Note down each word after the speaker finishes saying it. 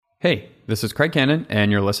Hey, this is Craig Cannon,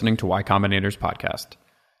 and you're listening to Y Combinator's podcast.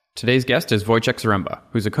 Today's guest is Wojciech Zaremba,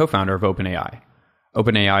 who's a co-founder of OpenAI.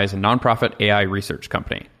 OpenAI is a nonprofit AI research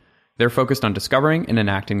company. They're focused on discovering and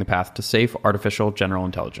enacting the path to safe artificial general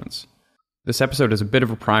intelligence. This episode is a bit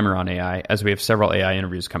of a primer on AI, as we have several AI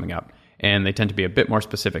interviews coming up, and they tend to be a bit more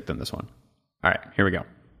specific than this one. All right, here we go.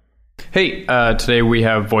 Hey, today we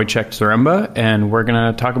have Wojciech Zaremba, and we're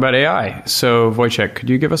going to talk about AI. So, Wojciech,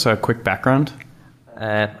 could you give us a quick background?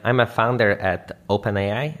 I'm a founder at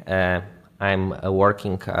OpenAI. I'm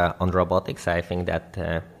working on robotics. I think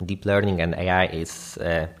that deep learning and AI is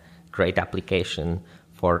a great application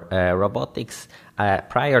for robotics.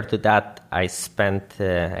 Prior to that, I spent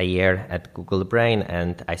a year at Google Brain,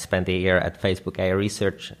 and I spent a year at Facebook AI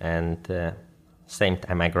Research, and same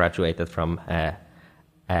time I graduated from,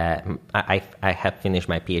 I have finished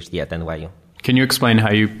my PhD at NYU. Can you explain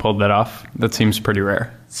how you pulled that off? That seems pretty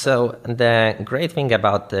rare. So the great thing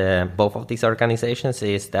about both of these organizations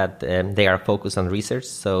is that they are focused on research.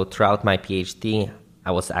 So throughout my PhD,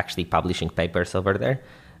 I was actually publishing papers over there.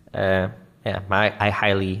 I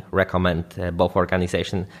highly recommend both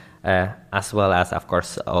organizations, as well as, of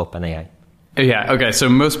course, OpenAI. Yeah, okay. So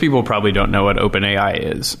most people probably don't know what OpenAI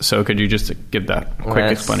is. So could you just give that quick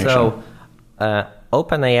explanation?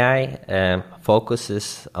 OpenAI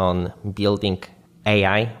focuses on building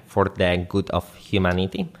AI for the good of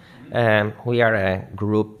humanity. We are a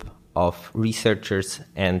group of researchers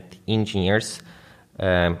and engineers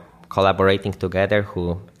collaborating together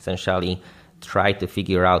who essentially try to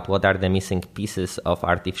figure out what are the missing pieces of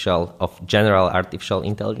general artificial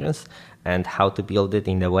intelligence and how to build it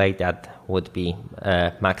in a way that would be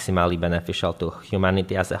maximally beneficial to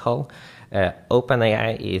humanity as a whole.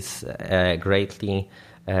 OpenAI is greatly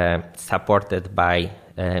supported by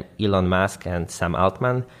Elon Musk and Sam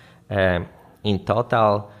Altman. In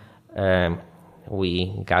total,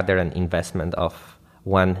 we gather an investment of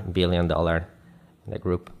 $1 billion in the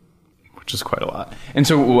group. Which is quite a lot. And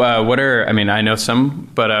so I know some,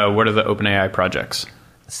 but what are the OpenAI projects?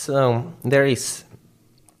 So there is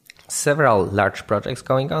several large projects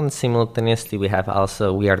going on. Simultaneously, we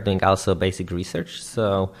are doing also basic research.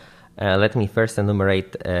 So let me first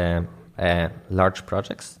enumerate large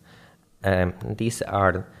projects. These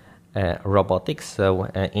are robotics. So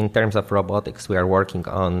in terms of robotics, we are working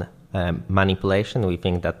on manipulation. We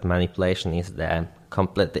think that manipulation is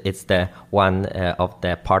it's the one of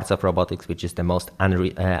the parts of robotics which is the most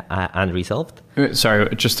unresolved.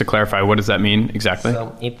 Sorry, just to clarify, what does that mean exactly?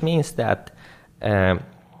 So it means that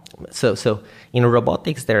so in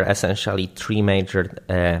robotics there are essentially three major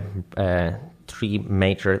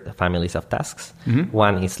families of tasks. Mm-hmm.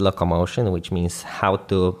 One is locomotion, which means how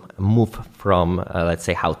to move from, let's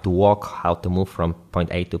say, how to walk, how to move from point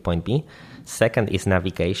A to point B. Second is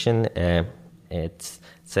navigation. It's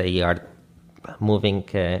say you are moving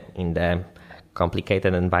in the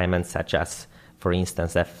complicated environment, such as, for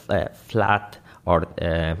instance, a flat or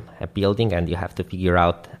a building, and you have to figure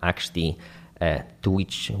out actually to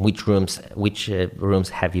which rooms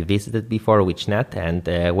have you visited before, which not, and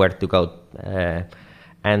where to go.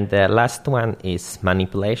 And the last one is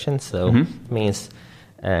manipulation. So it means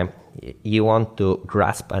you want to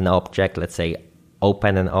grasp an object, let's say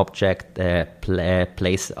open an object,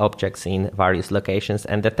 place objects in various locations.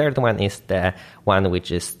 And the third one is the one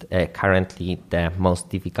which is currently the most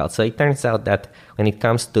difficult. So it turns out that when it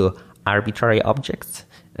comes to arbitrary objects,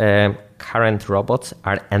 current robots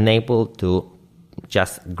are unable to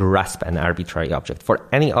just grasp an arbitrary object. For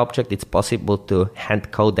any object, it's possible to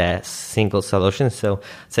hand code a single solution. So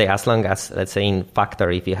say as long as, let's say in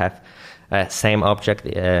factory, if you have same object,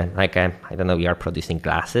 you are producing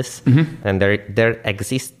glasses, and there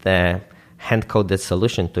exists a hand-coded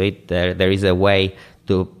solution to it. There is a way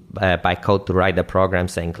to, by code, to write a program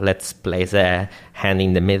saying, let's place a hand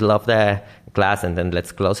in the middle of the glass and then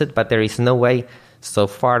let's close it. But there is no way so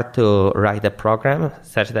far to write a program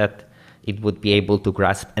such that it would be able to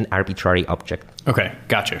grasp an arbitrary object. Okay,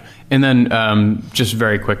 got you. And then just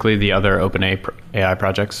very quickly, the other OpenAI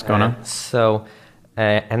projects going on? So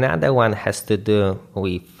another one has to do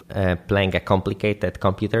with playing a complicated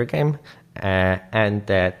computer game. And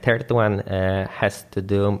the third one has to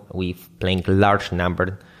do with playing a large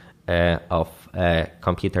number of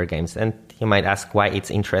computer games. And you might ask why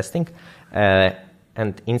it's interesting.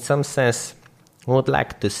 And in some sense, I would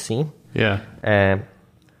like to see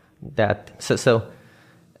that. So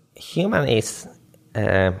human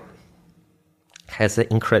has an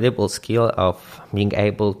incredible skill of being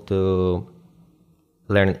able to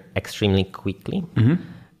learn extremely quickly.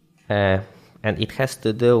 and it has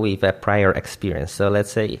to do with a prior experience. So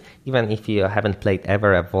let's say, even if you haven't played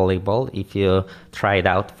ever a volleyball, if you try it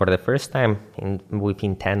out for the first time,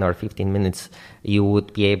 within 10 or 15 minutes, you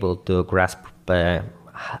would be able to grasp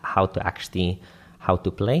how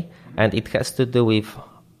to play. And it has to do with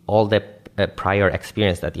all the prior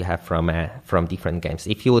experience that you have from different games.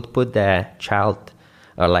 If you would put the child,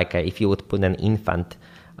 or if you would put an infant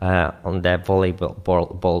on the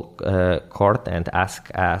volleyball court and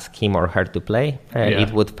ask him or her to play,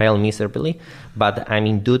 it would fail miserably. But I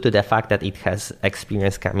mean, due to the fact that it has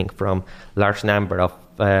experience coming from large number of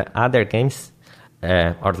other games,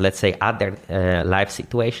 or let's say other life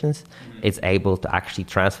situations, it's able to actually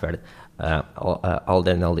transfer all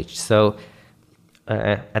the knowledge. So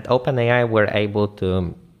at OpenAI, we're able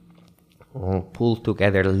to pull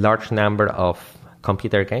together a large number of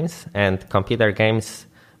computer games, and computer games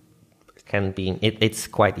can be, it's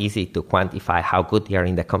quite easy to quantify how good you are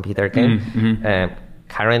in the computer game.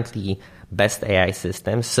 Currently, best AI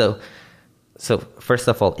systems. So first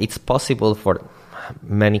of all, it's possible for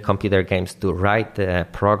many computer games to write a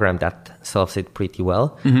program that solves it pretty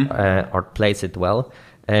well, or plays it well.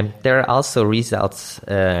 There are also results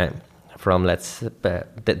from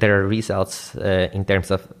there are results in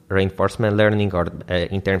terms of reinforcement learning, or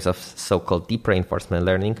in terms of so-called deep reinforcement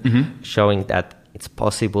learning, showing that it's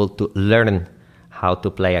possible to learn how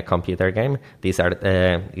to play a computer game. These are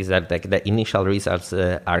the initial results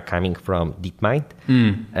are coming from DeepMind,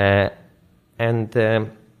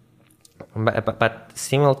 but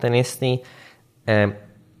simultaneously,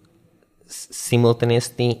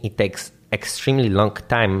 it takes extremely long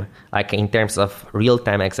time, like in terms of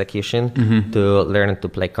real-time execution, to learn to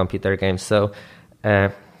play computer games. So,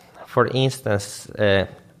 for instance,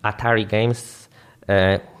 Atari games,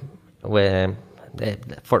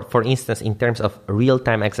 for instance, in terms of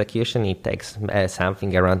real-time execution, it takes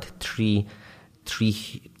something around three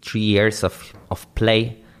years of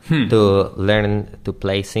play to learn to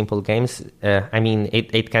play simple games. I mean,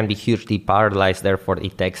 it can be hugely parallelized, therefore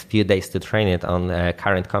it takes few days to train it on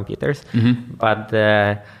current computers. But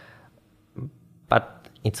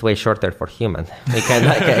it's way shorter for human. We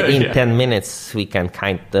can, in 10 minutes, we can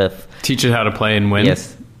kind of teach it how to play and win?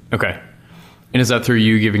 Yes. Okay. And is that through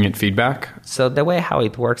you giving it feedback? So the way how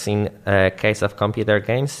it works in case of computer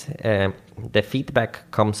games, the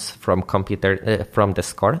feedback comes from from the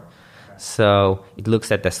score. So it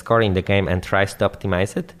looks at the score in the game and tries to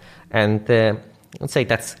optimize it. And I would say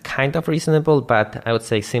that's kind of reasonable, but I would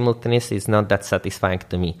say simultaneously is not that satisfying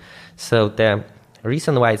to me. So the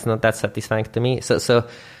reason why it's not that satisfying to me, so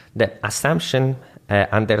the assumption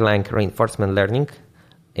underlying reinforcement learning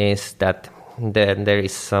is that there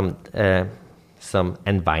is some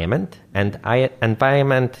environment, and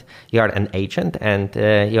environment, you are an agent, and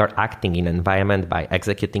you're acting in environment by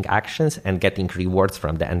executing actions and getting rewards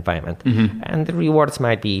from the environment. And the rewards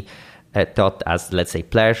might be thought as, let's say,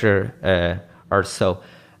 pleasure or so.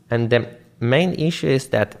 And the main issue is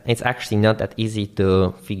that it's actually not that easy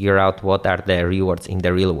to figure out what are the rewards in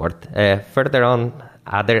the real world. Further on,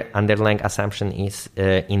 other underlying assumption is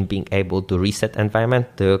in being able to reset environment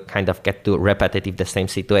to kind of get to repetitive the same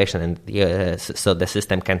situation, and so the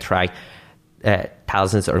system can try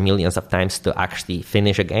thousands or millions of times to actually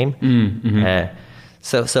finish a game.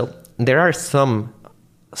 So there are some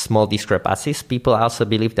small discrepancies. People also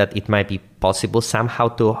believe that it might be possible somehow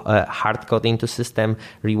to hard code into system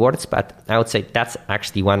rewards, but I would say that's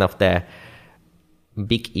actually one of the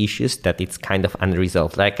big issues that it's kind of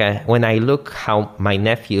unresolved. Like when I look how my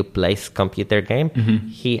nephew plays computer game,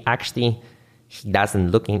 he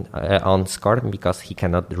doesn't look on score because he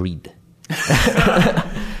cannot read.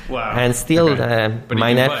 Wow. And still,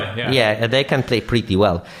 my nephew, they can play pretty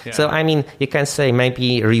well. Yeah. So, I mean, you can say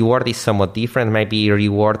maybe reward is somewhat different. Maybe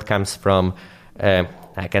reward comes from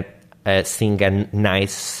sing a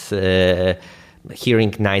nice,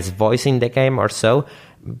 hearing nice voice in the game or so.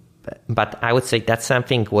 But I would say that's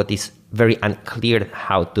something what is very unclear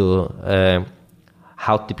how to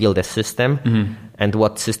build a system and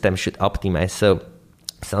what system should optimize. So,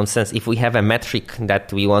 in some sense, if we have a metric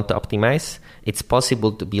that we want to optimize, it's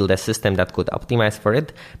possible to build a system that could optimize for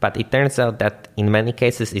it. But it turns out that in many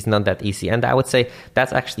cases, it's not that easy. And I would say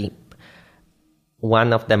that's actually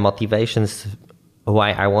one of the motivations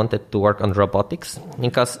why I wanted to work on robotics.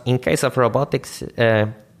 Because in case of robotics,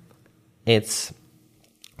 it's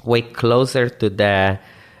way closer to the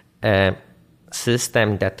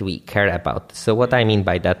system that we care about. So what I mean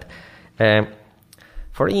by that,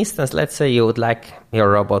 for instance, let's say you would like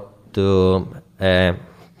your robot to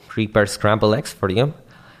prepare scrambled eggs for you,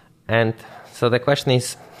 and So the question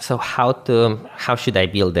is, so how should I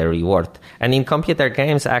build the reward? And in computer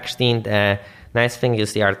games, actually, the nice thing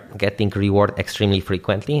is you are getting reward extremely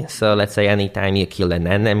frequently. So let's say anytime you kill an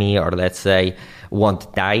enemy, or let's say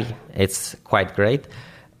won't die, it's quite great.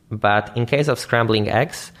 But in case of scrambling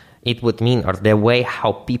eggs, it would mean, or the way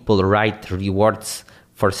how people write rewards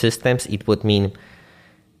for systems, it would mean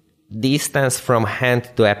distance from hand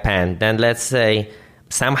to a pen. Then let's say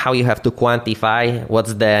somehow you have to quantify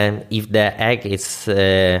if the egg is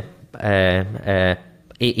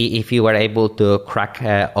if you were able to crack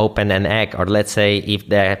open an egg, or let's say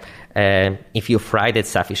if you fried it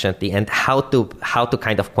sufficiently, and how to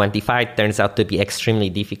kind of quantify it turns out to be extremely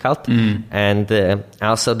difficult. And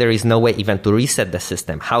also there is no way even to reset the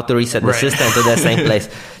system. How to reset the system to the same place?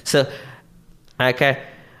 So,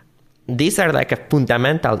 these are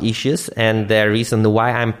fundamental issues, and the reason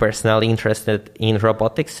why I'm personally interested in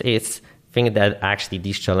robotics is I think that actually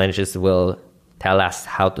these challenges will tell us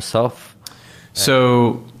how to solve.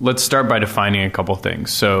 So let's start by defining a couple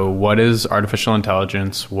things. So what is artificial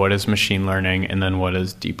intelligence? What is machine learning? And then what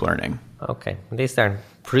is deep learning? Okay, these are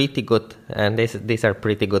pretty good, and these are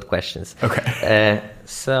pretty good questions. Okay.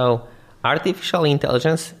 So artificial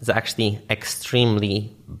intelligence is actually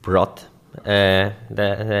extremely broad.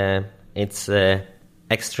 It's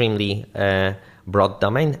extremely broad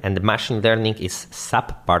domain, and machine learning is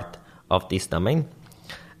sub-part of this domain.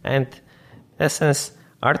 And in essence,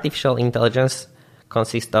 artificial intelligence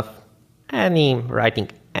consists of writing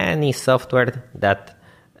any software that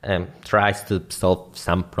tries to solve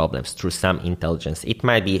some problems through some intelligence. It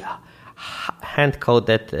might be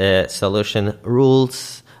hand-coded solution,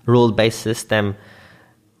 rule-based system.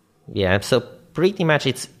 Yeah, so pretty much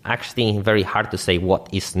it's actually very hard to say what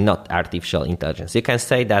is not artificial intelligence. You can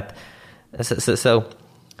say that, so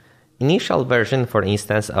initial version, for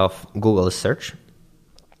instance, of Google search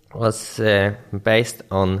was based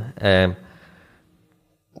on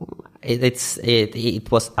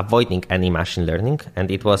it was avoiding any machine learning, and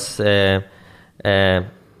it was there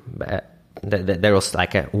was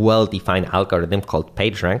like a well-defined algorithm called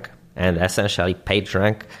PageRank, and essentially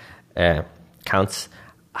PageRank counts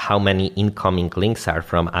how many incoming links are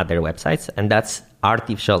from other websites, and that's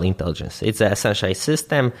artificial intelligence. It's essentially a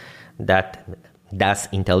system that does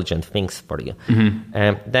intelligent things for you.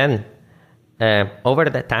 Then over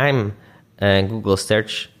the time, Google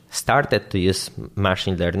search started to use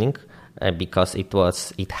machine learning because it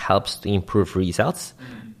helps to improve results.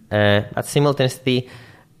 But simultaneously,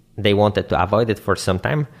 they wanted to avoid it for some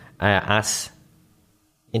time, as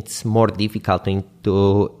it's more difficult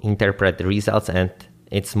to interpret the results, and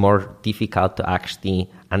it's more difficult to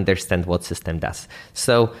actually understand what system does.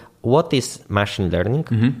 So what is machine learning?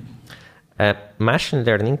 Machine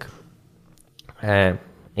learning,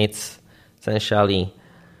 it's essentially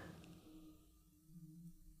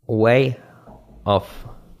way of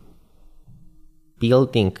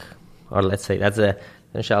building, or let's say that's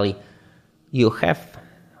essentially you have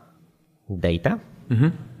data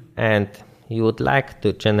and you would like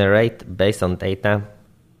to generate based on data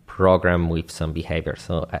program with some behavior.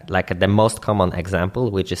 So like the most common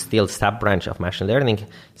example, which is still sub-branch of machine learning,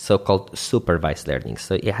 so-called supervised learning.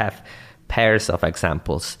 So you have pairs of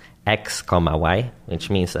examples, X, Y, which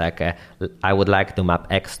means I would like to map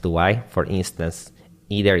X to Y, for instance,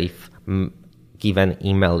 either if given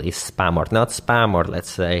email is spam or not spam, or let's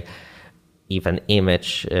say if an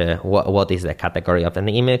image, what is the category of an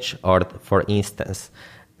image, or for instance,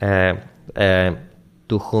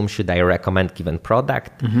 to whom should I recommend given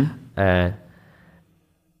product.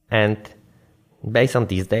 And based on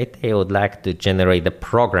this data, I would like to generate a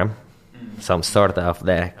program, some sort of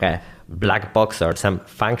the black box or some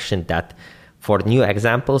function that for new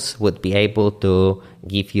examples would be able to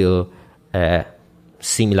give you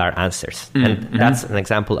similar answers. And that's an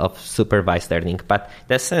example of supervised learning. But in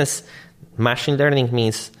that sense, machine learning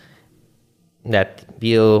means that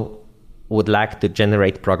you would like to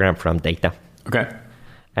generate program from data. Okay.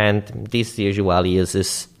 And this usually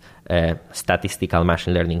uses statistical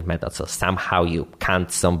machine learning methods. So somehow you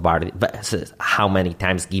count how many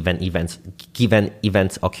times given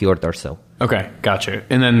events occurred or so. Okay, gotcha.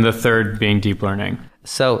 And then the third being deep learning.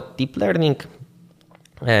 So deep learning,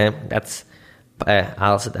 that's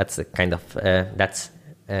a kind of that's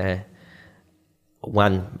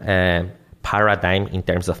one paradigm in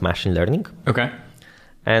terms of machine learning. Okay.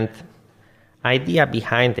 And idea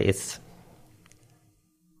behind it is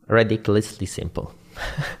ridiculously simple.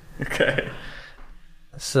 Okay.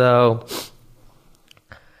 So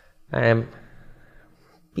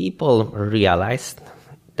people realized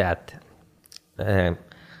that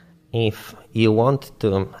if you want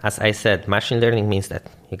to, as I said, machine learning means that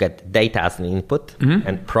you get data as an input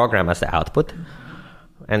and program as the output.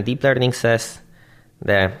 And deep learning says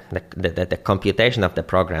the computation of the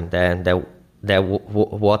program,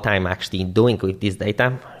 what I'm actually doing with this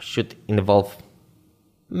data should involve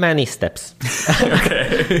many steps.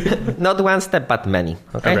 Not one step, but many.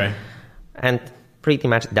 Okay. And pretty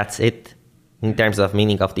much that's it in terms of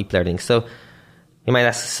meaning of deep learning. So you might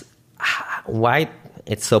ask why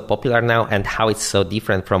it's so popular now and how it's so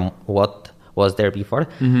different from what was there before.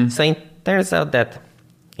 So it turns out that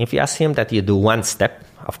if you assume that you do one step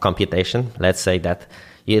of computation, let's say that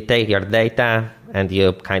you take your data and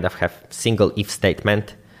you kind of have single if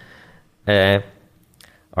statement or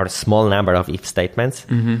a small number of if statements,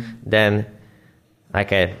 then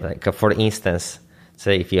for instance,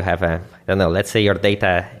 say if you have let's say your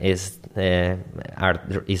data is a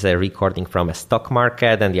recording from a stock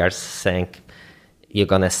market and you're saying you're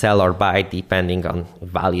going to sell or buy depending on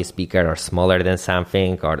value is bigger or smaller than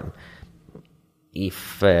something, or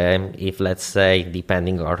if let's say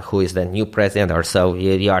depending on who is the new president or so,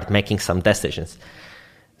 you are making some decisions.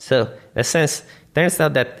 So in a sense, it turns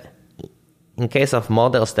out that in case of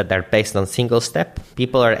models that are based on single step,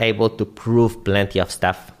 people are able to prove plenty of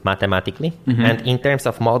stuff mathematically. And in terms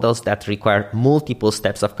of models that require multiple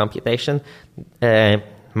steps of computation,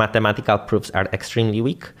 mathematical proofs are extremely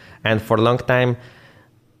weak. And for a long time,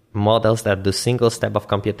 models that do single step of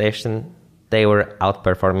computation, they were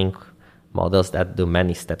outperforming models that do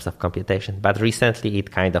many steps of computation. But recently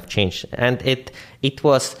it kind of changed. And it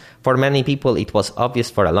was, for many people, it was obvious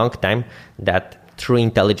for a long time that true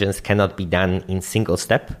intelligence cannot be done in single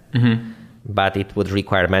step, but it would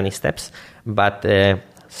require many steps. But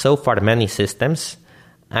so far many systems,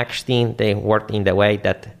 actually they worked in the way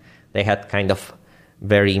that they had kind of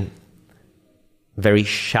very, very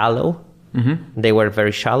shallow. They were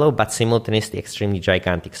very shallow, but simultaneously extremely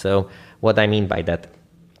gigantic. So what I mean by that,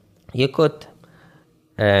 you could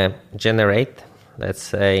generate, let's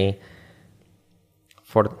say,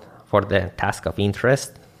 for the task of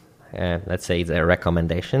interest, let's say it's a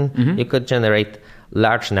recommendation, you could generate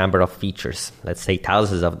large number of features, let's say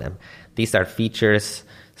thousands of them. These are features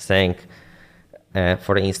saying,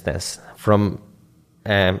 for instance, from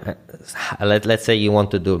let's say you want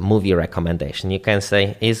to do movie recommendation. You can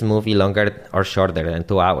say, is movie longer or shorter than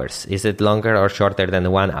 2 hours? Is it longer or shorter than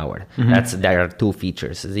 1 hour? There are two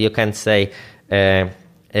features. You can say,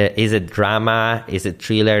 is it drama? Is it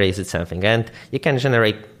thriller? Is it something? And you can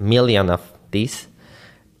generate million of these.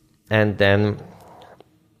 And then,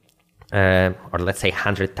 or let's say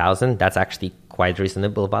 100,000, that's actually quite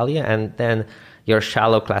reasonable value. And then your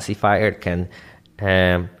shallow classifier can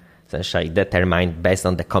essentially determine based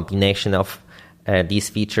on the combination of these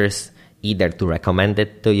features either to recommend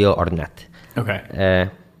it to you or not. Okay.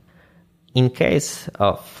 In case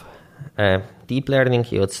of deep learning,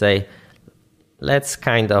 you would say, let's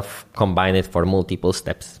kind of combine it for multiple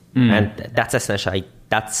steps. And that's essentially,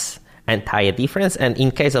 that's entire difference. And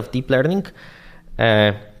in case of deep learning,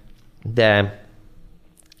 the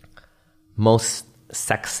most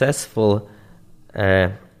successful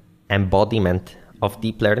embodiment of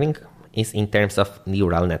deep learning is in terms of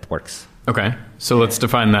neural networks. Okay, so let's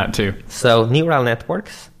define that too. So neural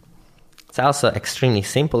networks, it's also extremely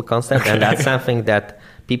simple concept, and that's something that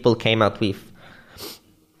people came out with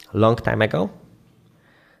a long time ago.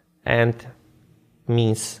 And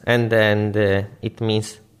it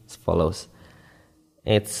means as follows.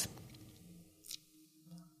 It's,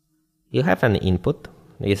 you have an input.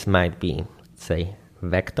 This might be, say,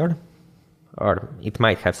 vector, or it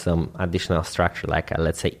might have some additional structure like a,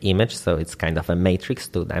 let's say, image. So it's kind of a matrix,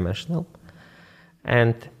 2-dimensional.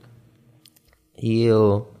 And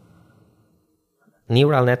neural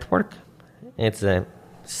network, it's a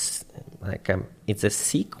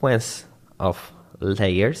sequence of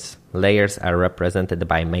layers. Layers are represented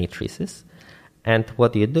by matrices. And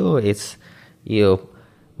what you do is you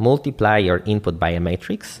multiply your input by a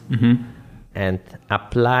matrix and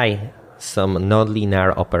apply some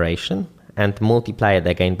nonlinear operation and multiply it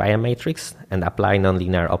again by a matrix and apply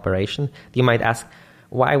nonlinear operation. You might ask,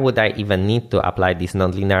 why would I even need to apply this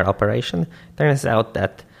nonlinear operation? Turns out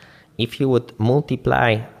that if you would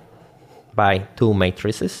multiply by two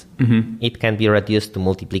matrices, it can be reduced to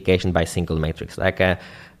multiplication by single matrix. Like a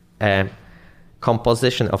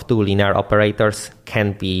composition of two linear operators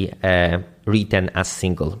can be written as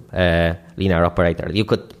single linear operator. You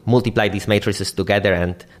could multiply these matrices together,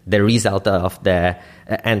 and the result of the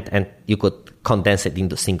and you could condense it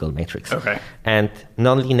into single matrix. Okay. And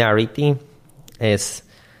nonlinearity is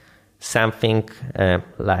something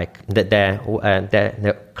like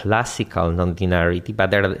the classical nonlinearity, but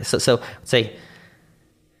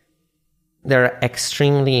there are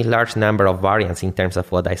extremely large number of variants in terms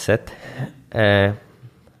of what I said.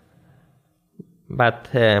 But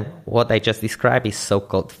what I just described is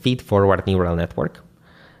so-called feed-forward neural network.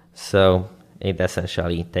 So it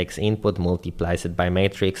essentially takes input, multiplies it by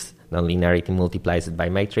matrix, nonlinearity multiplies it by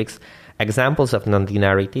matrix. Examples of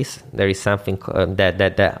nonlinearities, there is something,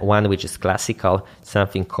 the one which is classical,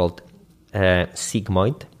 something called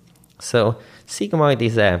sigmoid. So sigmoid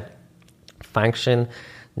is a function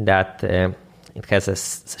that it has a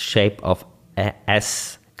shape of a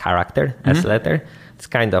S character, S letter. It's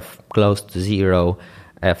kind of close to 0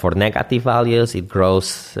 for negative values. It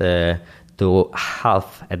grows to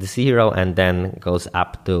half at 0 and then goes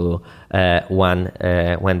up to 1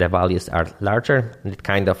 when the values are larger. It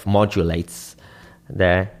kind of modulates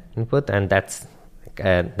the input, and that's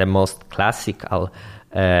the most classical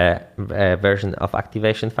version of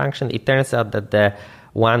activation function. It turns out that the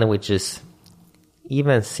one which is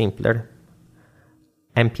even simpler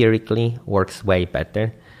empirically works way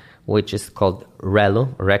better, which is called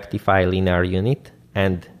ReLU, Rectify Linear Unit.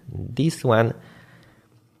 And this one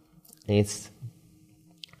is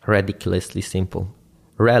ridiculously simple.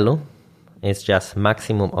 ReLU is just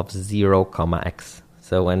maximum of 0, x.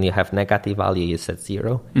 So when you have negative value, you set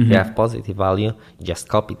 0. You have positive value, you just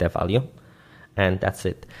copy the value. And that's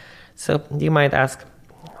it. So you might ask,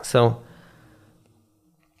 so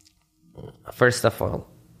first of all,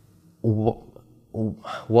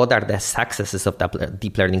 what are the successes of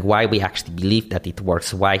deep learning? Why we actually believe that it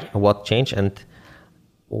works? What changed, and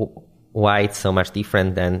why it's so much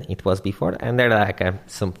different than it was before? And there are like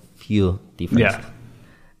some few differences.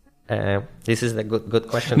 Yeah. This is a good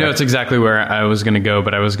question. No, it's exactly where I was going to go,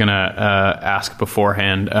 but I was going to ask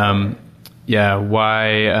beforehand.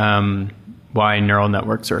 Why neural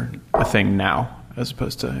networks are a thing now as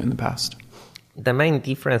opposed to in the past? The main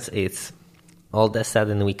difference is all of a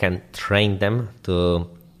sudden we can train them to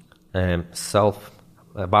solve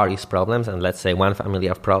various problems. And let's say one family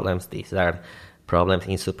of problems, these are problems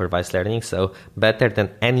in supervised learning. So better than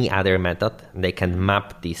any other method, they can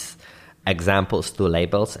map these examples to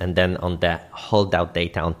labels, and then on the holdout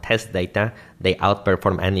data, on test data, they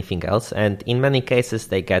outperform anything else. And in many cases,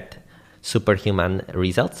 they get superhuman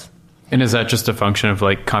results. And is that just a function of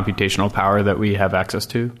like computational power that we have access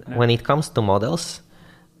to? When it comes to models,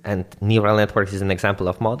 and neural networks is an example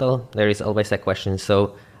of model, there is always a question,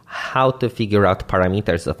 so how to figure out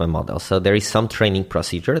parameters of a model? So there is some training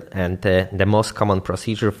procedure, and the most common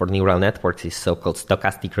procedure for neural networks is so-called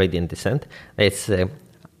stochastic gradient descent. It's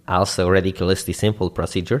also a ridiculously simple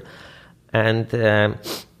procedure. And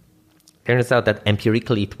turns out that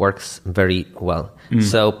empirically it works very well.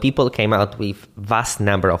 So people came out with vast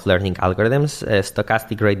number of learning algorithms.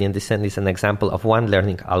 Stochastic gradient descent is an example of one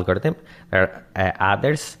learning algorithm. There are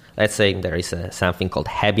others. Let's say there is something called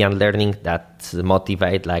Hebbian learning that's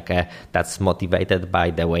motivated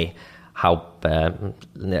by the way how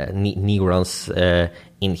neurons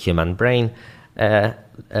in human brain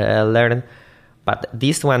learn. But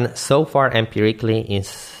this one so far empirically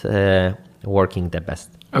is working the best.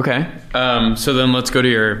 Okay. So then let's go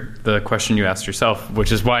to the question you asked yourself,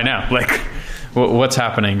 which is why now? Like, what's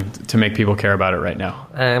happening to make people care about it right now?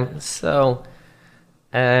 So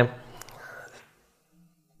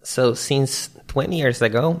since 20 years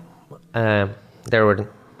ago, there were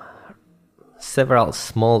several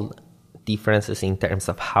small differences in terms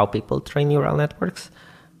of how people train neural networks,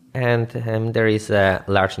 and there is a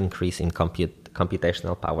large increase in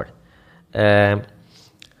computational power.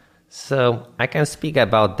 So I can speak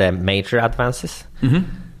about the major advances.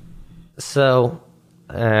 So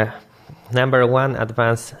number one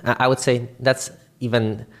advance, I would say that's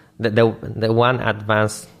even the one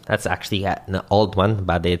advance that's actually an old one,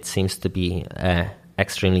 but it seems to be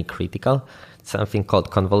extremely critical. Something called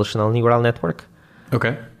convolutional neural network.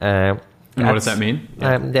 Okay. And what does that mean?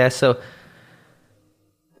 It's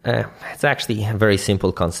actually a very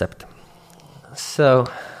simple concept. So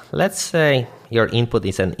let's say your input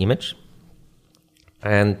is an image,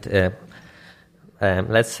 and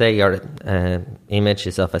let's say your image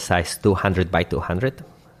is of a size 200 by 200.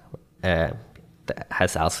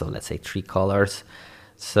 Has also, let's say, 3 colors.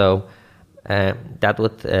 So that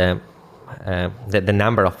would the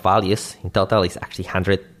number of values in total is actually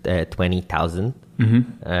 120,000.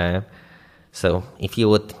 So if you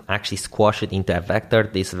would actually squash it into a vector,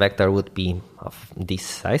 this vector would be of this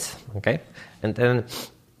size. Okay, and then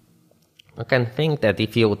you can think that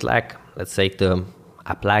if you would like, let's say, to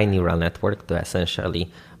apply neural network to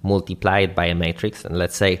essentially multiply it by a matrix, and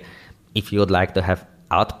let's say if you would like to have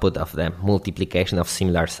output of the multiplication of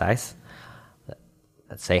similar size,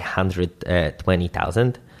 let's say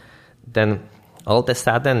 120,000, then all of a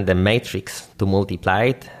sudden the matrix to multiply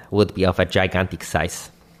it would be of a gigantic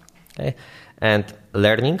size. Okay? And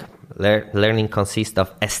learning consists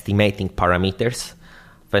of estimating parameters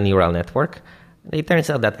of a neural network. It turns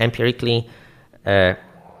out that empirically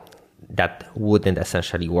that wouldn't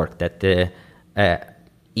essentially work. That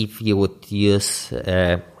if you would use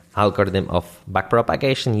algorithm of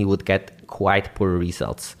backpropagation, you would get quite poor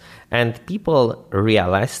results. And people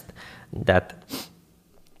realized that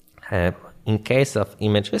in case of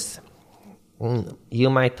images, you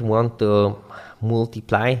might want to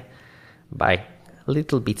multiply by a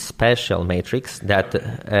little bit special matrix that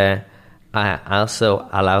also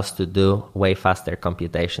allows to do way faster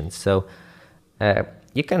computations. So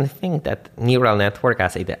you can think that neural network,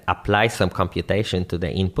 as it applies some computation to the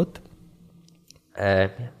input,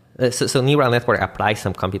 so neural network applies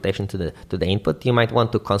some computation to the input. You might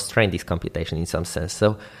want to constrain this computation in some sense.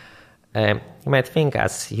 So you might think,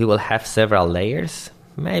 as you will have several layers,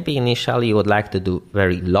 maybe initially you would like to do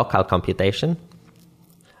very local computation,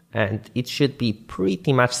 and it should be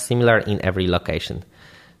pretty much similar in every location.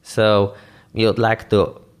 So you would like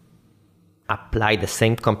to apply the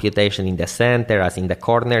same computation in the center as in the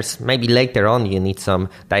corners. Maybe later on you need some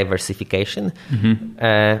diversification,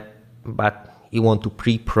 but you want to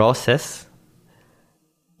pre-process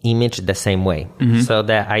image the same way. So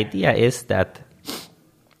the idea is that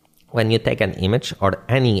when you take an image or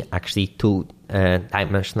any actually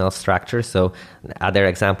two-dimensional structure, so the other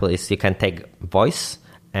example is you can take voice,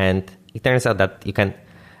 and it turns out that you can,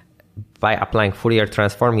 by applying Fourier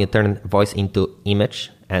transform, you turn voice into image,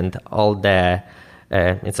 and all the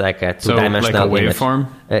it's like a two-dimensional image. So like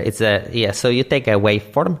a waveform? So you take a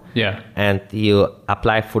waveform, and you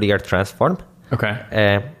apply Fourier transform.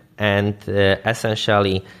 Okay. And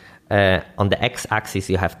essentially, on the x-axis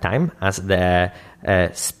you have time as the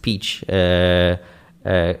speech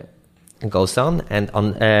goes on, and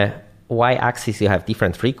on y-axis you have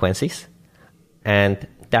different frequencies, and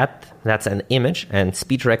that's an image. And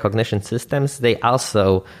speech recognition systems, they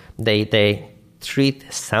treat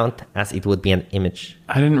sound as it would be an image.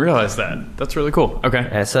 I didn't realize that. That's really cool.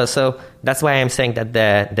 Okay. So that's why I'm saying that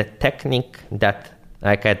the technique that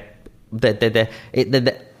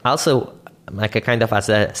also like a kind of as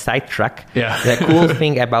a sidetrack. The cool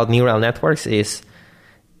thing about neural networks is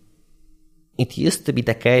it used to be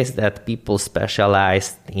the case that people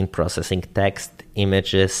specialized in processing text,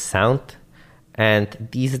 images, sound, and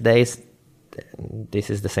these days this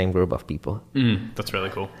is the same group of people. That's really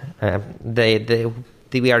cool.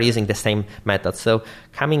 We are using the same method. So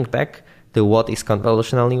coming back to what is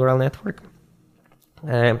convolutional neural network,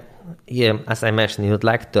 as I mentioned, you would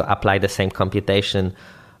like to apply the same computation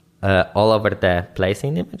all over the place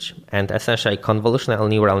in image, and essentially convolutional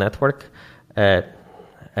neural network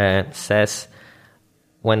says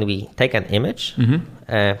when we take an image,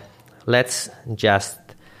 let's just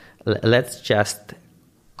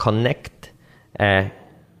connect a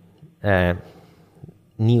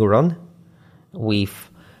neuron with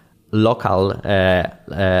local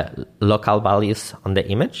values on the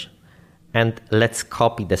image, and let's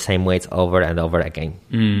copy the same weights over and over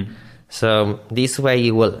again. So this way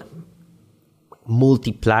you will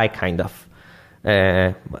multiply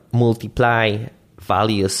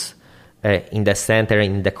values in the center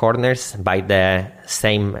and in the corners by the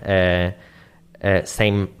same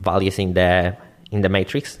values in the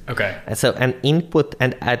matrix. Okay. So an input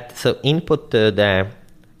input to the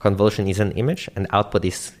convolution is an image, and output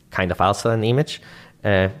is kind of also an image.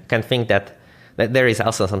 Can think that there is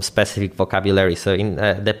also some specific vocabulary. So in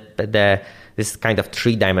this kind of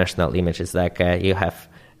three-dimensional image is like you have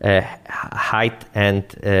height and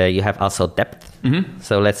you have also depth.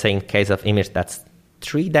 So let's say in case of image that's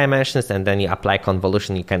 3 dimensions, and then you apply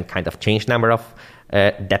convolution, you can kind of change number of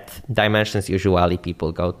depth dimensions. Usually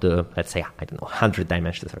people go to, let's say, 100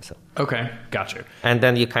 dimensions or so. Okay, gotcha. And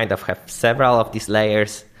then you kind of have several of these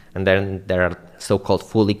layers, and then there are so-called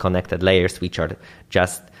fully connected layers, which are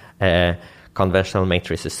just conventional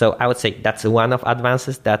matrices. So I would say that's one of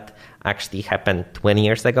advances that actually happened 20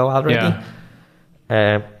 years ago already.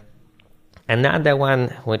 Another one,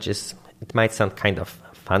 which is, it might sound kind of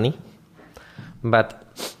funny, but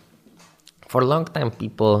for a long time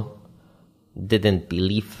people didn't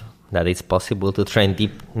believe that it's possible to train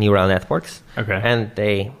deep neural networks. Okay. And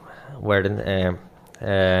they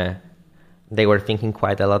were thinking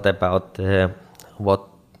quite a lot about what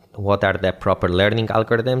are the proper learning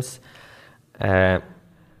algorithms. And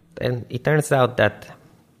it turns out that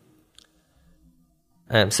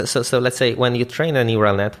So let's say when you train a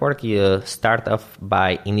neural network, you start off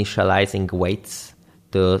by initializing weights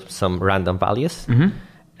to some random values.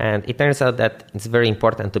 And it turns out that it's very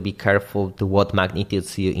important to be careful to what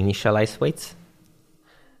magnitudes you initialize weights.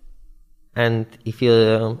 And if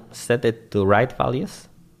you set it to right values,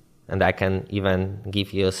 and I can even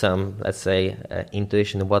give you some, let's say,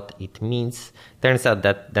 intuition of what it means, turns out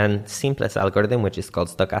that then simplest algorithm, which is called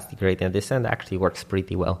stochastic gradient descent, actually works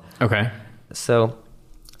pretty well. Okay. So,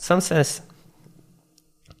 some sense,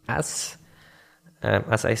 as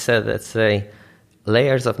I said, let's say,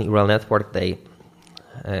 layers of neural network, they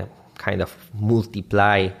kind of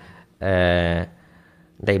multiply.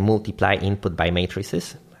 They multiply input by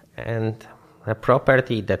matrices, and a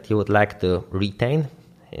property that you would like to retain,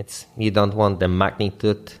 it's you don't want the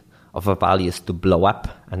magnitude of a values to blow up,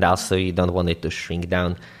 and also you don't want it to shrink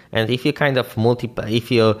down. And if you kind of multiply,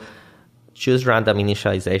 if you choose random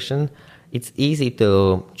initialization, it's easy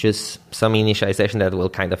to choose some initialization that will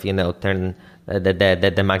kind of, turn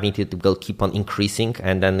the magnitude will keep on increasing.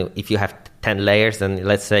 And then if you have 10 layers, and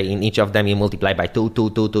let's say in each of them you multiply by 2,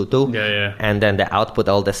 and then the output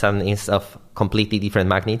all of a sudden is of completely different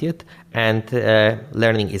magnitude, and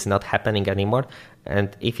learning is not happening anymore.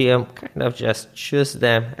 And if you kind of just choose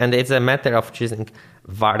them, and it's a matter of choosing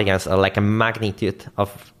variance or like a magnitude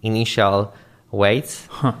of initial weights,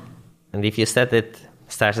 and if you set it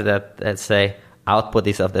such that, let's say, output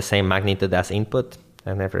is of the same magnitude as input,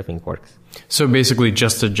 and everything works. So basically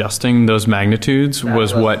just adjusting those magnitudes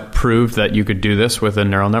was what proved that you could do this with a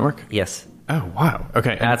neural network? Yes. Oh, wow.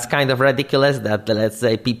 Okay. That's kind of ridiculous that, let's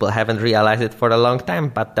say, people haven't realized it for a long time,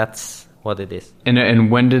 but that's what it is.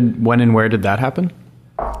 And when and where did that happen?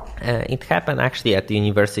 It happened actually at the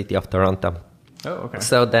University of Toronto. Oh, okay.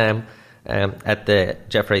 So at the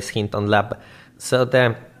Jeffrey Hinton lab. So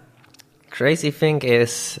the crazy thing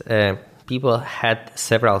is people had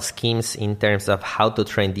several schemes in terms of how to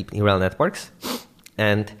train deep neural networks.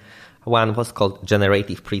 And one was called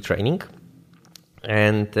generative pre-training.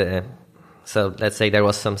 And so let's say there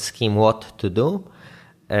was some scheme what to do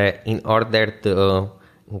in order to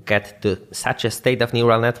get to such a state of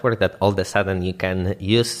neural network that all of a sudden you can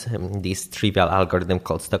use this trivial algorithm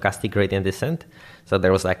called stochastic gradient descent. So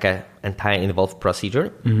there was like an entire involved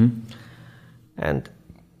procedure. And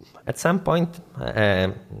at some point,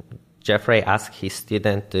 Jeffrey asked his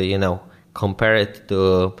student to, compare it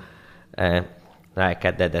to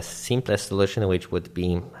the simplest solution, which would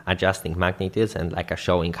be adjusting magnitudes and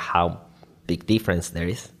showing how big difference there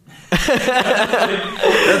is.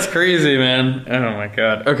 That's crazy, man. Oh my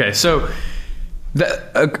God. Okay, so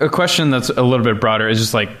a question that's a little bit broader is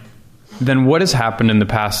just then what has happened in the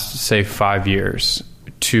past, say, 5 years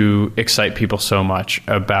to excite people so much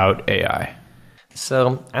about AI?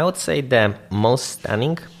 So I would say the most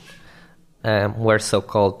stunning were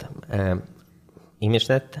so-called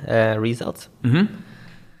ImageNet results.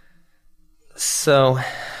 So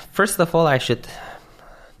first of all, I should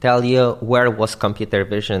tell you where was computer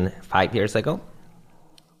vision 5 years ago.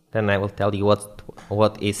 Then I will tell you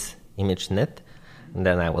what is ImageNet, and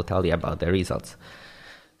then I will tell you about the results.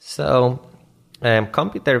 So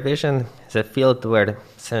computer vision is a field where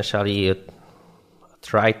essentially you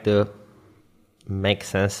try to make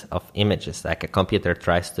sense of images, like a computer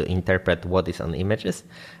tries to interpret what is on images.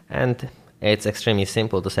 And it's extremely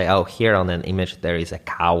simple to say, oh, here on an image there is a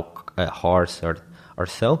cow, a horse, or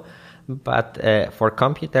so. But for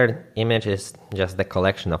computer, image is just the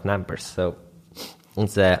collection of numbers. So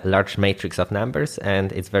it's a large matrix of numbers,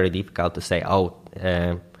 and it's very difficult to say,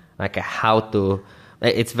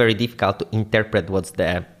 it's very difficult to interpret what's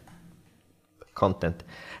the content.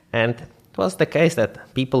 And it was the case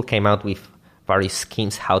that people came out with various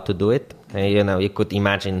schemes how to do it. You could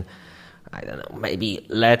imagine, I don't know, maybe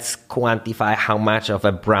let's quantify how much of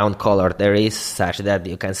a brown color there is such that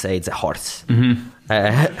you can say it's a horse.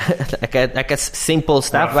 Like a simple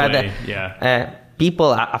stuff. Roughly, but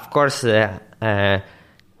people, of course,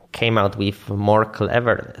 came out with more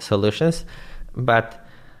clever solutions, but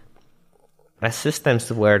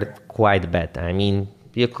systems were quite bad. I mean,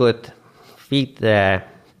 you could feed the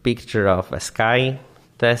picture of a sky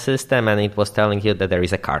to a system, and it was telling you that there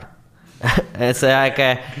is a car. It's like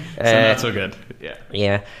so not so good.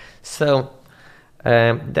 Yeah. So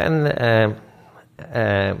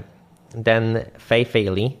then Fei-Fei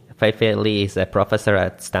Li is a professor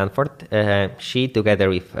at Stanford. She, together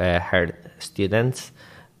with her students,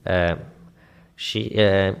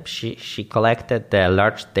 she collected a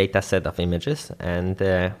large data set of images, and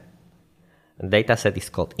the data set is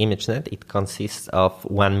called ImageNet. It consists of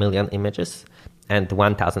 1 million images and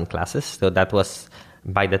 1,000 classes. So that was,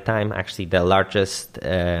 by the time, actually the largest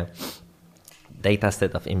data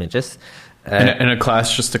set of images. And a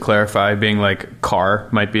class, just to clarify, being like car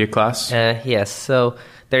might be a class? Yes. So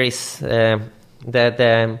there is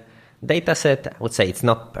the data set, I would say it's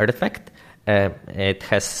not perfect. It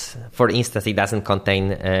has, for instance, it doesn't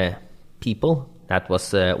contain people. That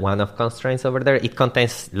was one of constraints over there. It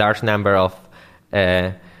contains large number of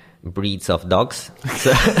breeds of dogs.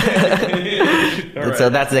 So, right. So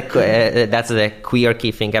that's the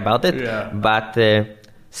quirky thing about it. Yeah. But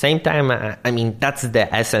same time, I mean, that's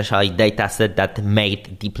the essential data set that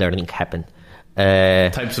made deep learning happen.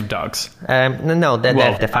 Types of dogs.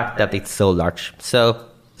 The fact that it's so large. So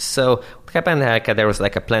what happened? There was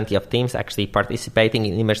plenty of teams actually participating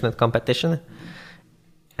in ImageNet competition,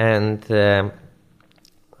 and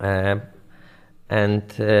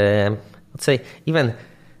let's say even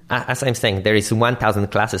as I'm saying, there is 1,000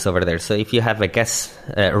 classes over there. So if you have a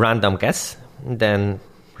random guess, then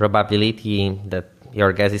probability that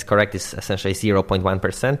your guess is correct is essentially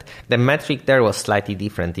 0.1%. The metric there was slightly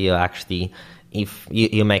different. You actually, if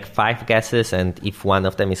you make 5 guesses and if one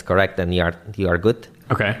of them is correct, then you are good.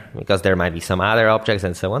 Okay. Because there might be some other objects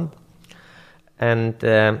and so on. And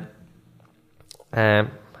I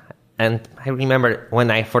remember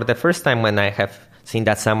for the first time when I have seen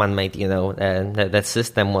that someone made, that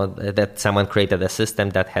system, that someone created a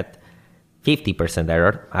system that had 50%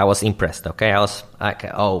 error, I was impressed. Okay, I was like,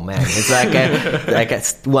 oh man, it's like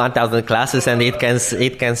 1,000 classes, and it can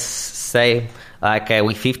say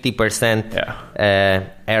with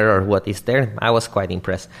 50% error what is there. I was quite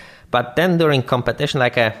impressed. But then during competition,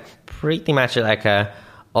 pretty much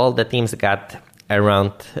all the teams got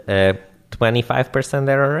around 25%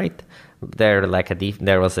 error rate.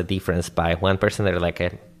 There was a difference by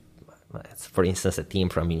 1%. For instance, a team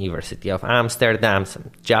from University of Amsterdam,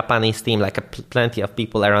 some Japanese team, plenty of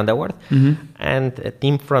people around the world, and a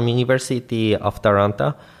team from University of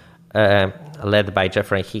Toronto, led by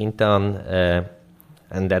Jeffrey Hinton,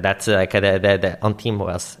 and that's the on team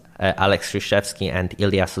was Alex Ryszewski and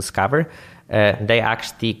Ilya Suskaver. They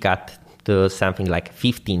actually got to something like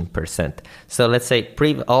 15%. So let's say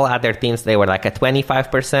all other teams, they were at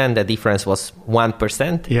 25%. The difference was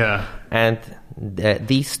 1%. Yeah. And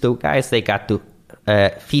these two guys, they got to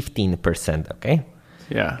 15%, okay?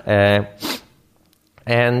 Yeah.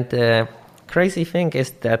 And crazy thing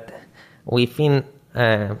is that within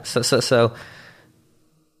so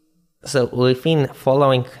within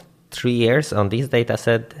following 3 years on this data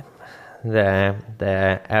set,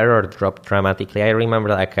 the error dropped dramatically. I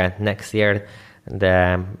remember next year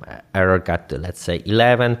the error got to, let's say,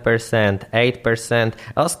 11%, 8%.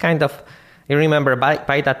 I was I remember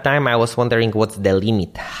by that time I was wondering what's the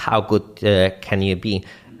limit, how good can you be?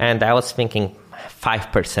 And I was thinking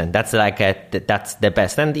 5%. That's that's the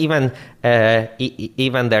best. And even they're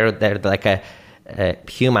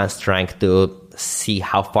humans trying to see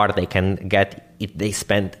how far they can get if they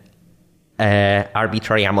spend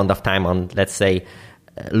arbitrary amount of time on, let's say,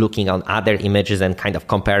 looking on other images and kind of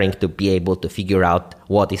comparing to be able to figure out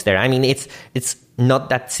what is there. I mean, it's not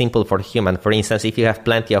that simple for human. For instance, if you have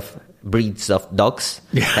plenty of breeds of dogs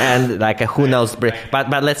and who knows,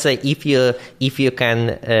 but let's say if you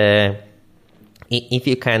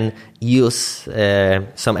can use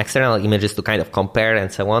some external images to kind of compare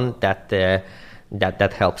and so on, that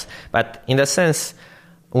helps. But in the sense,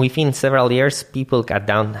 within several years, people got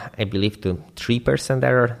down, I believe, to 3%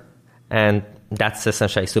 error, and that's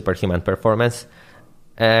essentially superhuman performance.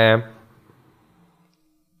 And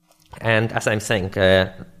as I'm saying,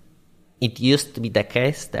 it used to be the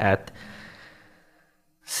case that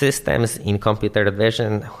systems in computer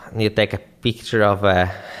vision, you take a picture of a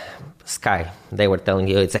sky, they were telling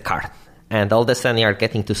you it's a car. And all of a sudden you are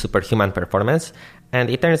getting to superhuman performance. And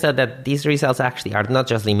it turns out that these results actually are not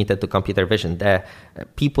just limited to computer vision. The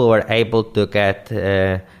people were able to get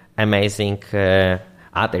amazing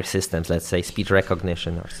other systems, let's say speech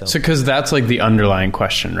recognition or so. So because that's the underlying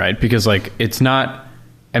question, right? Because it's not,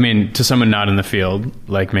 I mean, to someone not in the field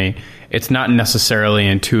like me, it's not necessarily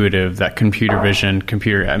intuitive that computer vision,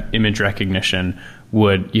 computer image recognition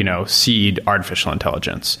would, seed artificial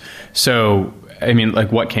intelligence. So, I mean,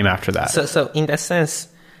 what came after that? So in that sense,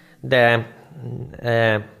 the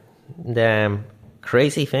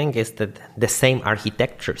crazy thing is that the same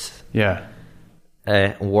architectures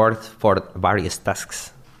worked for various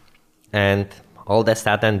tasks, and all of a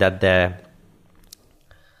sudden that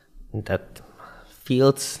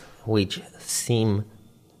fields which seem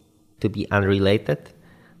to be unrelated,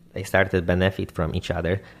 they started to benefit from each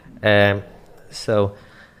other. So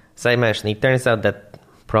as I mentioned, it turns out that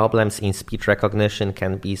problems in speech recognition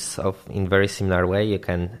can be solved in very similar way. You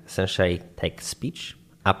can essentially take speech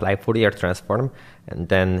apply Fourier transform, and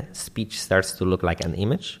then speech starts to look like an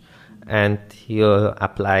image. And you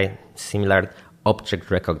apply similar object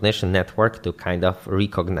recognition network to kind of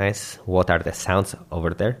recognize what are the sounds over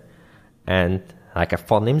there, and like a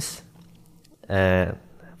phonemes. So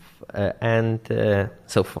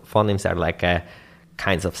phonemes are like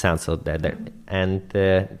kinds of sounds, so and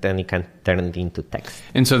then you can turn it into text.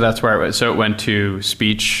 And so that's where it was. So it went to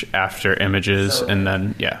speech after images, and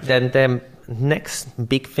then Then the next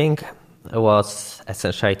big thing was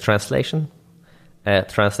essentially translation.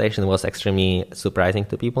 Translation was extremely surprising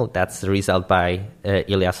to people. That's the result by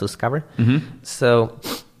Ilya Sutskever. Mm-hmm. So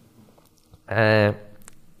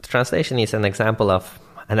translation is an example of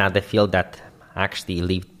another field that actually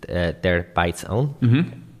lived there by its own.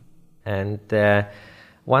 Mm-hmm. And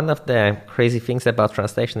one of the crazy things about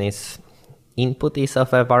translation is input is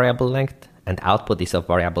of a variable length and output is of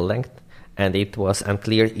variable length. And it was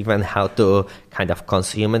unclear even how to kind of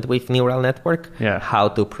consume it with neural network, how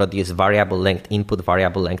to produce variable length input,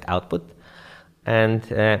 variable length output. And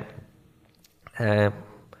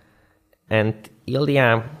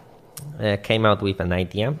Ilya came out with an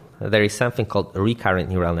idea. There is something called recurrent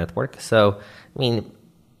neural network. So, I mean,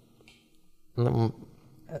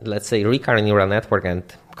 let's say recurrent neural network and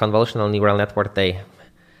convolutional neural network, they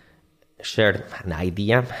shared an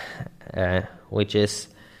idea, which is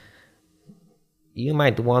you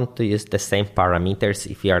might want to use the same parameters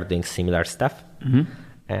if you are doing similar stuff. Mm-hmm.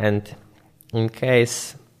 And in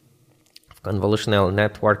case of convolutional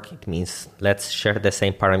network, it means let's share the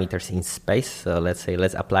same parameters in space. So let's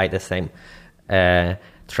apply the same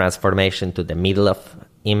transformation to the middle of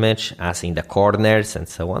image as in the corners and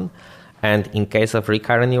so on. And in case of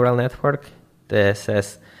recurrent neural network, this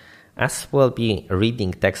says, as we'll be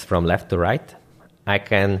reading text from left to right, I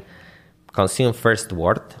can consume first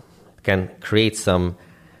word, can create some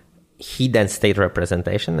hidden state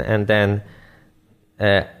representation, and then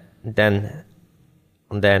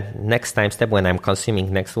on the next time step, when I'm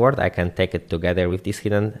consuming next word, I can take it together with this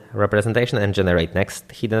hidden representation and generate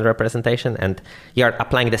next hidden representation. And you're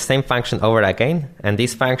applying the same function over again, and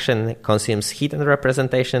this function consumes hidden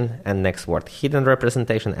representation and next word, hidden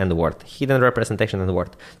representation and word, hidden representation and word.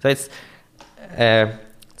 So it's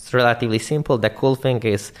relatively simple. The cool thing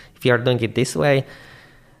is, if you're doing it this way,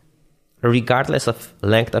 regardless of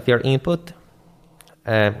length of your input,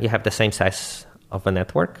 you have the same size of a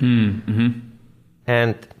network. Mm-hmm.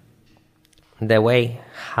 And the way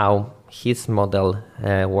how his model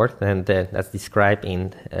worked, and that's described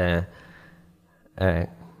in a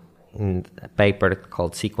paper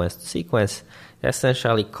called Sequence to Sequence,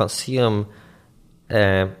 essentially consume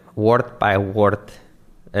word by word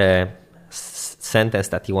sentence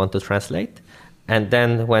that you want to translate. And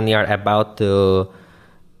then when you're about to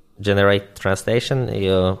generate translation,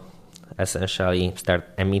 you essentially start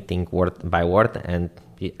emitting word by word, and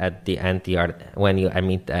at the end, when you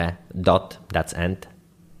emit a dot, that's end.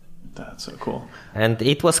 That's so cool. And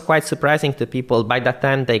it was quite surprising to people. By that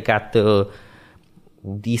time, they got to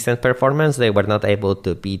decent performance. They were not able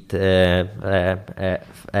to beat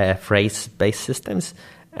phrase-based systems.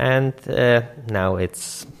 And now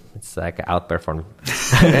it's like outperform,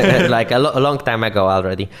 like a long time ago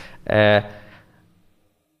already. Yeah.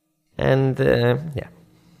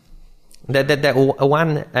 The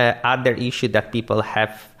one other issue that people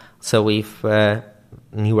have, so with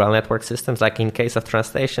neural network systems, like in case of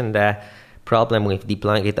translation, the problem with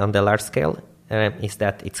deploying it on the large scale is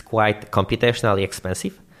that it's quite computationally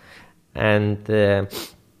expensive, and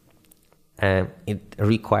it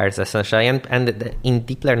requires essentially, and in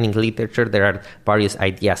deep learning literature, there are various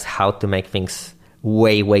ideas how to make things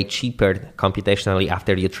way cheaper computationally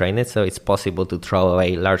after you train it. So it's possible to throw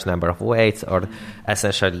away a large number of weights, or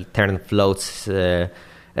essentially turn floats,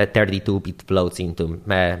 32-bit floats, into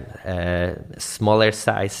smaller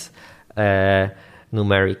size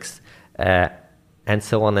numerics, and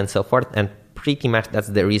so on and so forth. And pretty much that's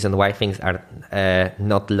the reason why things are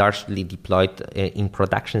not largely deployed in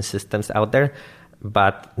production systems out there.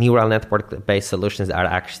 But neural network-based solutions are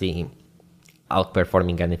actually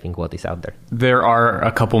outperforming anything what is out there. There are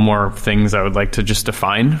a couple more things I would like to just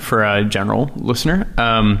define for a general listener.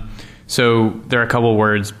 So there are a couple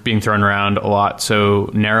words being thrown around a lot. So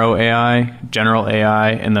narrow AI, general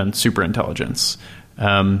AI, and then superintelligence.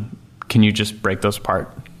 Can you just break those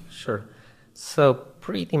apart? Sure. So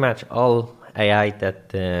pretty much all AI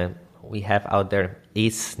that we have out there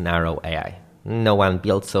is narrow AI. No one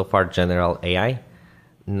built so far general AI.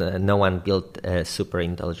 No one built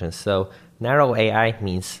superintelligence. So narrow AI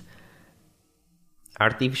means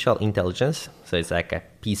artificial intelligence. So it's like a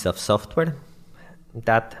piece of software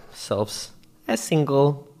that solves a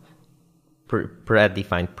single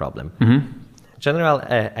predefined problem. General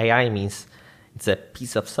AI means it's a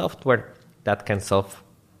piece of software that can solve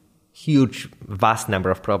vast number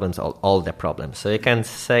of problems, all the problems. So you can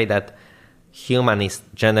say that human is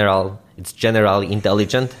generally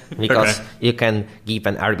intelligent because you can give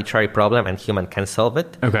an arbitrary problem and human can solve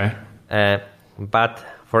it. Okay. But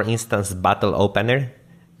for instance, battle opener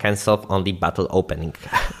can solve only battle opening.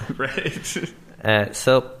 Right.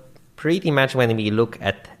 So pretty much when we look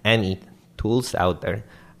at any tools out there,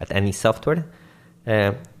 at any software,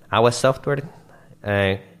 our software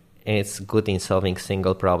is good in solving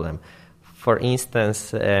single problem. For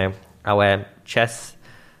instance, our chess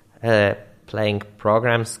playing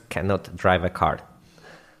programs cannot drive a car.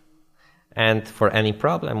 And for any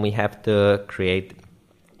problem, we have to create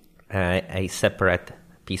a separate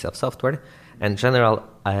piece of software. And general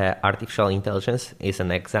artificial intelligence is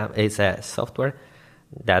a software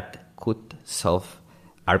that could solve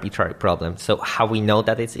arbitrary problems. So how we know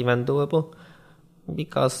that it's even doable?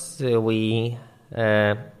 Because there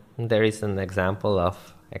is an example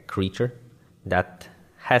of a creature that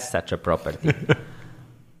has such a property.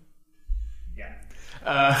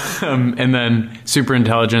 And then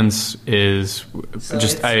superintelligence is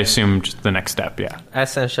I assume, just the next step, yeah.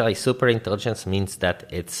 Essentially, superintelligence means that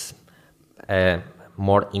it's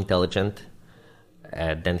more intelligent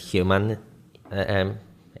than human.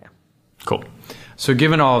 Cool. So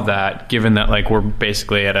given all of that, given that like we're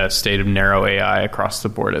basically at a state of narrow AI across the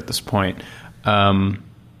board at this point,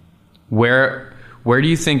 where do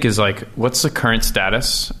you think is like, what's the current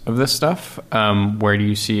status of this stuff? Where do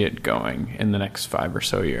you see it going in the next 5 or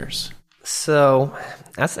so years? So,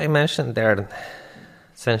 as I mentioned, there are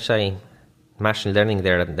essentially machine learning.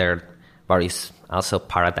 There are various also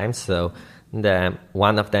paradigms. So,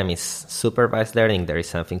 one of them is supervised learning. There is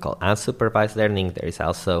something called unsupervised learning. There is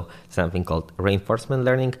also something called reinforcement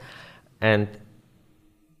learning. And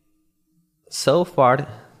so far,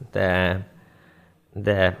 the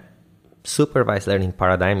supervised learning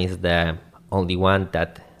paradigm is the only one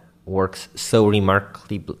that works so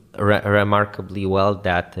remarkably well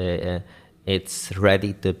that it's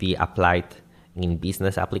ready to be applied in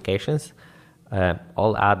business applications.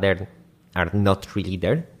 All other are not really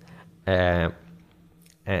there.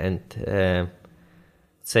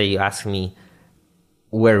 Say you ask me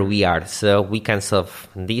where we are. So we can solve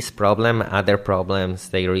this problem, other problems,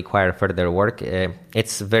 they require further work.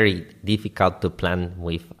 It's very difficult to plan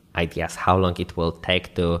with ideas how long it will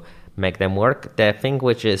take to make them work. The thing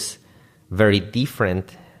which is very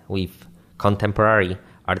different with contemporary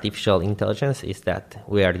artificial intelligence is that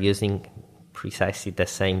we are using precisely the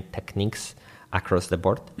same techniques across the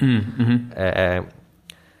board.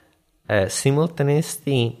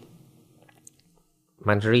 Simultaneously,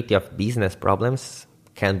 majority of business problems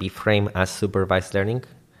can be framed as supervised learning,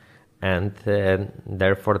 and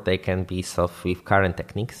therefore they can be solved with current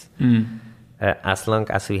techniques. As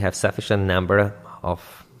long as we have sufficient number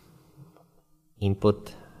of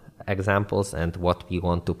input examples and what we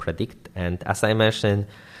want to predict. And as I mentioned,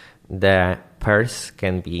 the pairs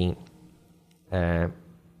can be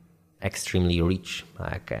extremely rich.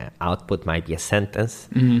 Like output might be a sentence,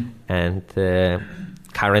 and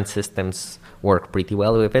current systems work pretty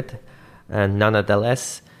well with it. And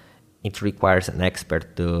nonetheless, it requires an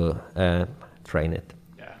expert to train it.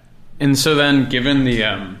 Yeah. And so then, given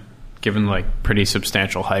like pretty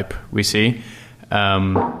substantial hype we see,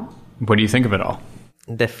 what do you think of it all?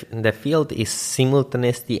 The field is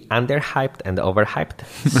simultaneously underhyped and overhyped.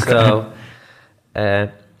 So,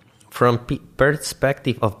 from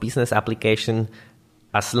perspective of business application,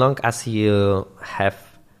 as long as you have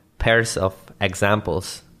pairs of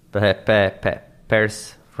examples,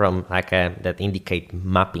 pairs from that indicate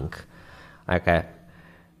mapping,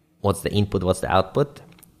 what's the input, what's the output,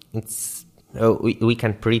 we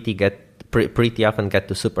can pretty often get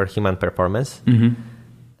to superhuman performance.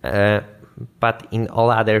 But in all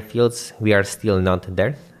other fields, we are still not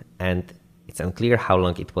there, and it's unclear how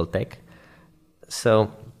long it will take.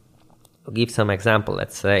 So, to give some example,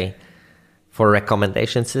 let's say for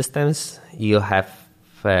recommendation systems, you have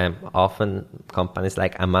often companies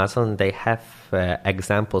like Amazon, they have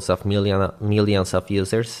examples of millions of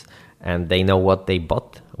users, and they know what they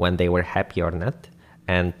bought, when they were happy or not.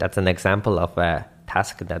 And that's an example of a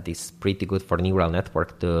task that is pretty good for neural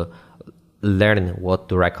network to learn what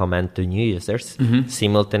to recommend to new users.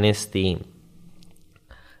 Simultaneously,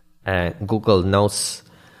 Google knows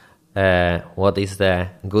what is the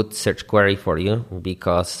good search query for you,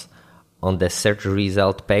 because on the search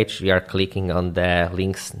result page, you are clicking on the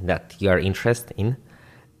links that you are interested in,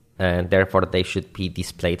 and therefore they should be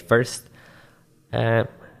displayed first. And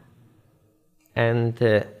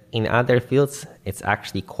in other fields, it's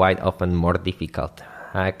actually quite often more difficult.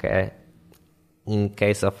 Like in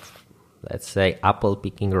case of, let's say, apple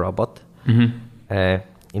picking robot,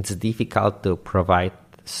 it's difficult to provide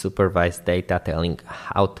supervised data telling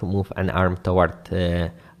how to move an arm toward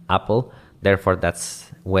apple. Therefore,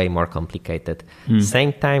 that's way more complicated.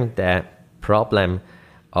 Same time, the problem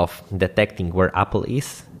of detecting where apple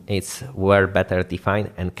is well better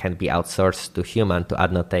defined and can be outsourced to human to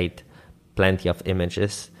annotate plenty of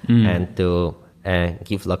images and to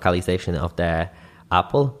give localization of the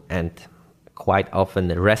apple. And quite often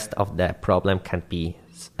the rest of the problem can be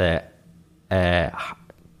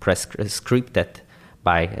scripted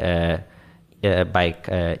by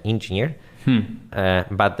engineer.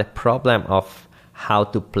 But the problem of how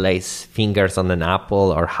to place fingers on an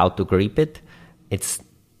apple or how to grip it, it's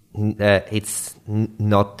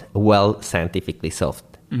not well scientifically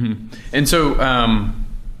solved. And so I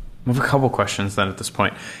have a couple questions then at this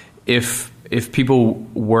point. If people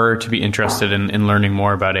were to be interested in learning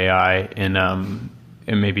more about AI and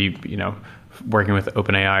maybe working with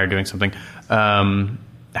OpenAI or doing something,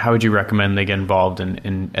 how would you recommend they get involved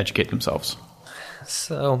and educate themselves?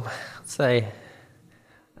 So, let's say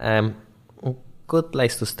a good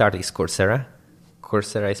place to start is Coursera.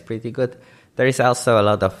 Coursera is pretty good. There is also a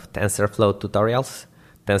lot of TensorFlow tutorials.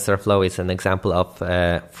 TensorFlow is an example of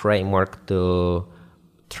a framework to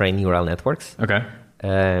train neural networks. Okay.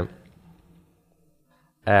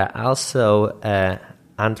 Also,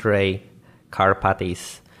 Andrej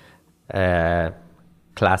Karpathy's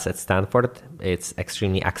class at Stanford, it's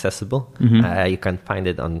extremely accessible. You can find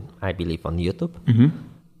it I believe, on YouTube.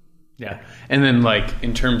 Yeah. And then,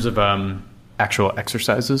 in terms of actual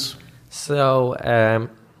exercises? So,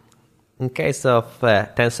 in case of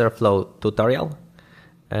TensorFlow tutorial,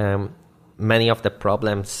 many of the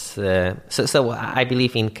problems. So I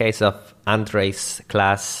believe in case of Andrej's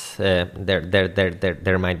class,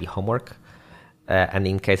 there might be homework, and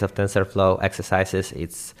in case of TensorFlow exercises,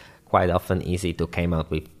 it's quite often easy to come out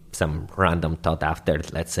with some random thought after,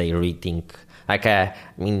 let's say, reading.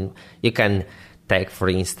 You can take, for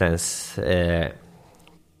instance, let's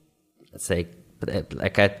say,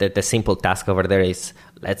 the simple task over there is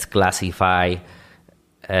let's classify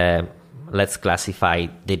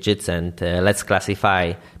digits and let's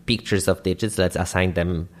classify pictures of digits. Let's assign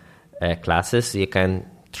them classes. You can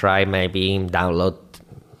try maybe download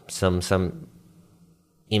some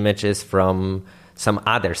images from some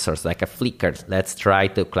other source, like a Flickr. Let's try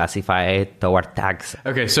to classify it toward tags.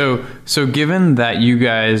 Okay, so given that you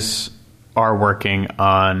guys are working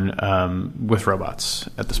on with robots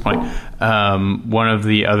at this point, one of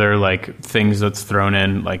the other things that's thrown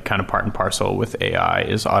in kind of part and parcel with AI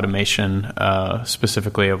is automation,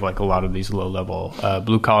 specifically of a lot of these low level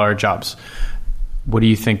blue collar jobs. What do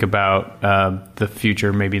you think about the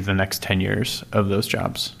future, maybe the next 10 years of those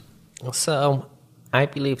jobs? So I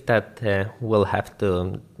believe that we'll have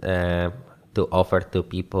to offer to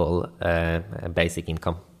people a basic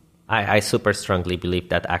income. I super strongly believe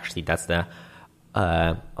that actually that's the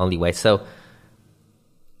only way. So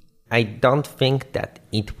I don't think that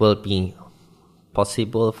it will be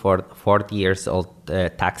possible for 40 years old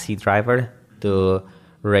taxi driver to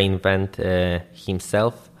reinvent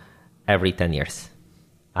himself every 10 years.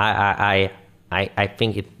 I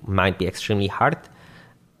think it might be extremely hard.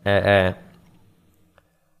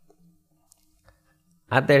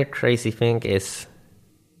 Other crazy thing is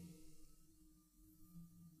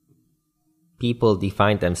people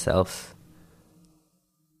define themselves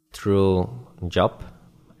through job,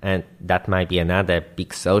 and that might be another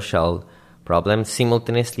big social problem.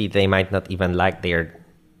 Simultaneously, they might not even like their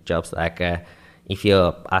jobs. If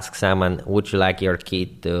you ask someone, would you like your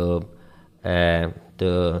kid to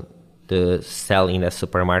sell in a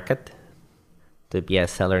supermarket, to be a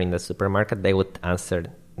seller in the supermarket, they would answer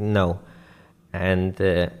no. And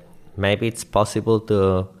maybe it's possible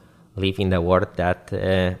to live in a world that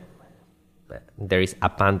there is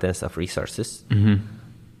abundance of resources,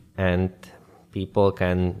 and people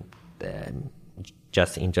can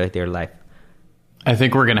just enjoy their life. I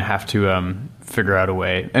think we're going to have to figure out a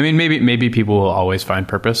way. I mean, maybe people will always find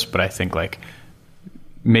purpose, but I think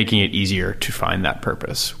making it easier to find that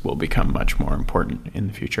purpose will become much more important in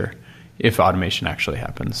the future if automation actually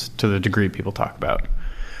happens to the degree people talk about.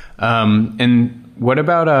 And what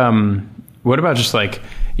about just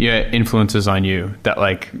influences on you that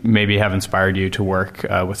maybe have inspired you to work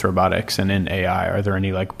with robotics and in AI? Are there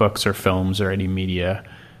any books or films or any media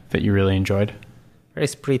that you really enjoyed? There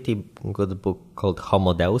is a pretty good book called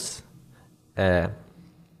Homo Deus. It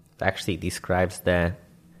actually describes the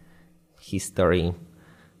history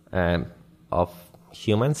of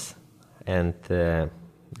humans and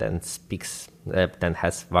then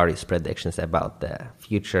has various predictions about the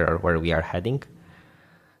future or where we are heading.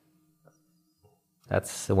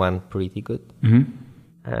 That's one pretty good.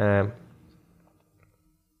 I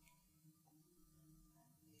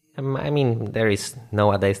mean,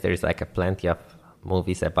 nowadays there is like plenty of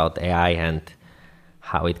movies about AI and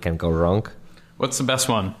how it can go wrong. What's the best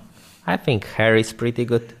one? I think Hair is pretty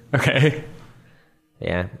good. Okay.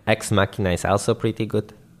 Yeah, Ex Machina is also pretty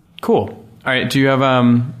good. Cool. All right. Do you have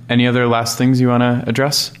any other last things you want to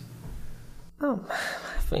address? I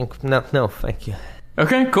think no, thank you.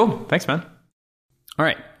 Okay, cool. Thanks, man. All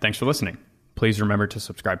right. Thanks for listening. Please remember to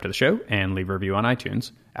subscribe to the show and leave a review on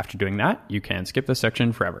iTunes. After doing that, you can skip this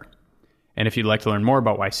section forever. And if you'd like to learn more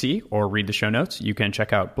about YC or read the show notes, you can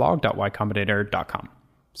check out blog.ycombinator.com.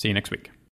 See you next week.